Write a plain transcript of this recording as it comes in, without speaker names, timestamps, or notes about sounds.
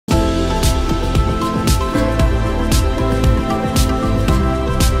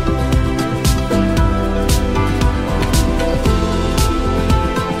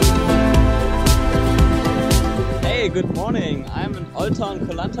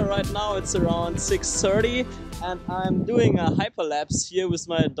Lanta right now. It's around 6:30 and I'm doing a hyperlapse here with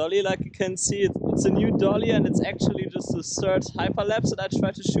my dolly. Like you can see, it's a new dolly and it's actually just the third hyperlapse that I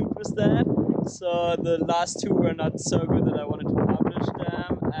tried to shoot with that. So the last two were not so good that I wanted to publish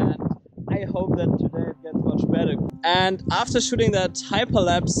them, and I hope that today it gets much better. And after shooting that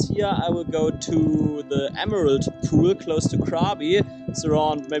hyperlapse here, I will go to the Emerald Pool close to Krabi. It's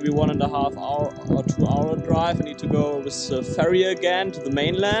around maybe 1.5 hour or 2 hour drive. I need to go with the ferry again to the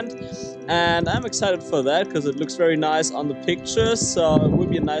mainland. And I'm excited for that because it looks very nice on the pictures, so it will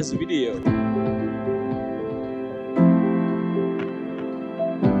be a nice video.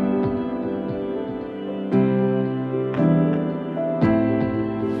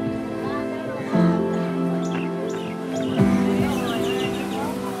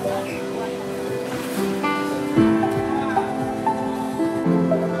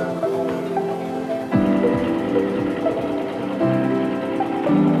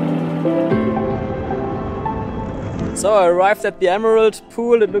 So I arrived at the Emerald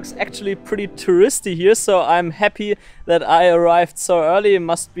Pool. It looks actually pretty touristy here, so I'm happy that I arrived so early. It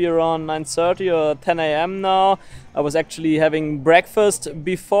must be around 9:30 or 10 AM now. I was actually having breakfast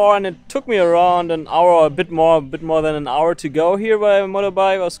before and it took me around an hour or a bit more than an hour to go here by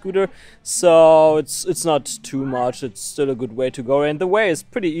motorbike or scooter. So it's not too much. It's still a good way to go, and the way is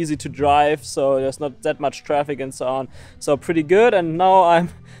pretty easy to drive, so there's not that much traffic and so on. So pretty good, and now I'm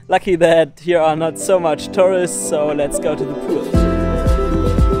lucky that here are not so much tourists, so let's go to the pool.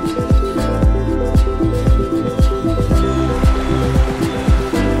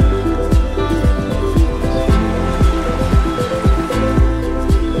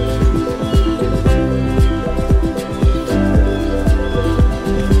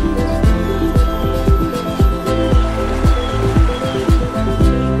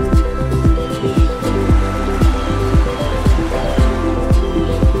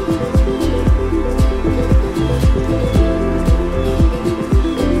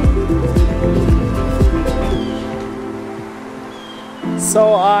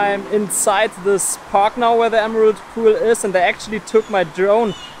 So I'm inside this park now where the Emerald Pool is, and they actually took my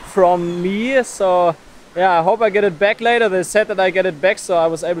drone from me. So yeah, I hope I get it back later. They said that I get it back, so I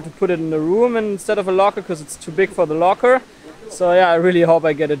was able to put it in the room instead of a locker because it's too big for the locker. So yeah, I really hope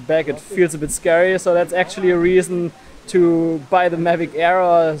I get it back. It feels a bit scary, so that's actually a reason to buy the Mavic Air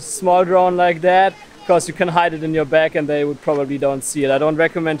or a small drone like that, because you can hide it in your bag and they would probably don't see it. I don't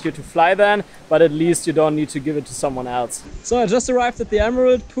recommend you to fly then, but at least you don't need to give it to someone else. So I just arrived at the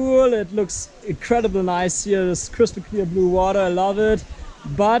Emerald Pool. It looks incredibly nice here. This crystal clear blue water, I love it.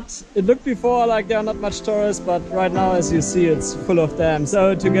 But it looked before like there are not much tourists, but right now, as you see, it's full of them.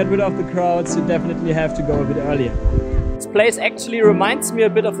 So to get rid of the crowds, you definitely have to go a bit earlier. This place actually reminds me a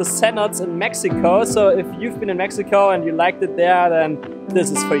bit of the cenotes in Mexico. So if you've been in Mexico and you liked it there, then this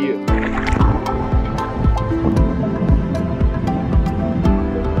is for you.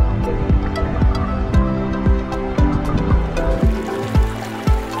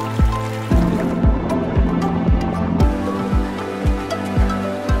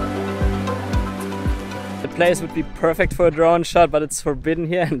 Place would be perfect for a drone shot, but it's forbidden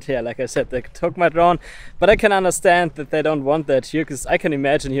here, and yeah, like I said, they took my drone. But I can understand that they don't want that here, because I can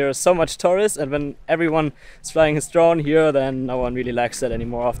imagine here are so much tourists, and when everyone is flying his drone here, then no one really likes that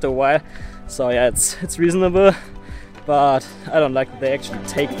anymore after a while. So yeah, it's reasonable, but I don't like that they actually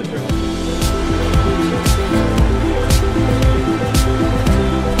take the drone.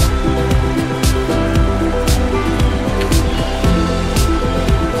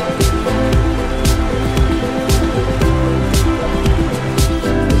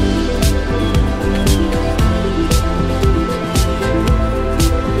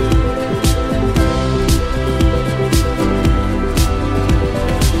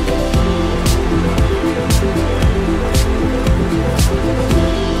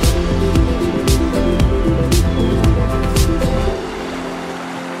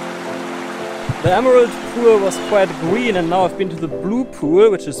 The Emerald Pool was quite green, and now I've been to the Blue Pool,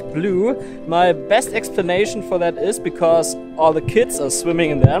 which is blue. My best explanation for that is because all the kids are swimming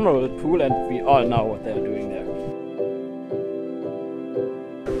in the Emerald Pool, and we all know what they're doing there.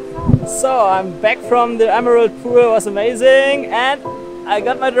 So I'm back from the Emerald Pool. It was amazing, and I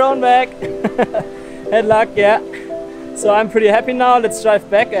got my drone back. Had luck, yeah. So I'm pretty happy now. Let's drive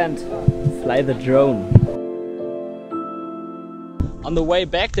back and fly the drone. On the way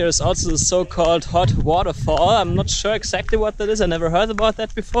back there is also the so-called hot waterfall. I'm not sure exactly what that is. I never heard about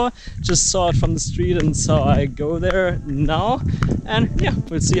that before. Just saw it from the street, and so I go there now. And yeah,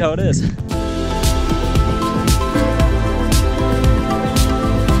 we'll see how it is.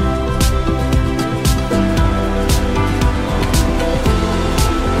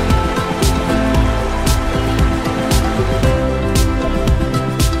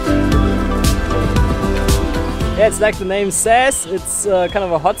 it's like the name says, it's kind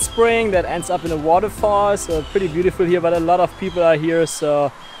of a hot spring that ends up in a waterfall, so pretty beautiful here, but a lot of people are here, so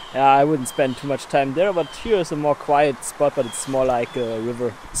yeah, I wouldn't spend too much time there, but here is a more quiet spot, but it's more like a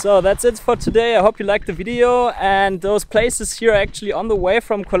river. So that's it for today. I hope you liked the video, and those places here are actually on the way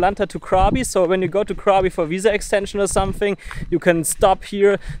from Koh Lanta to Krabi, so when you go to Krabi for visa extension or something, you can stop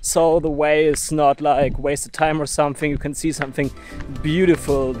here, so the way is not like wasted time or something. You can see something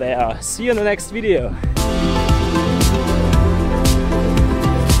beautiful there. See you in the next video.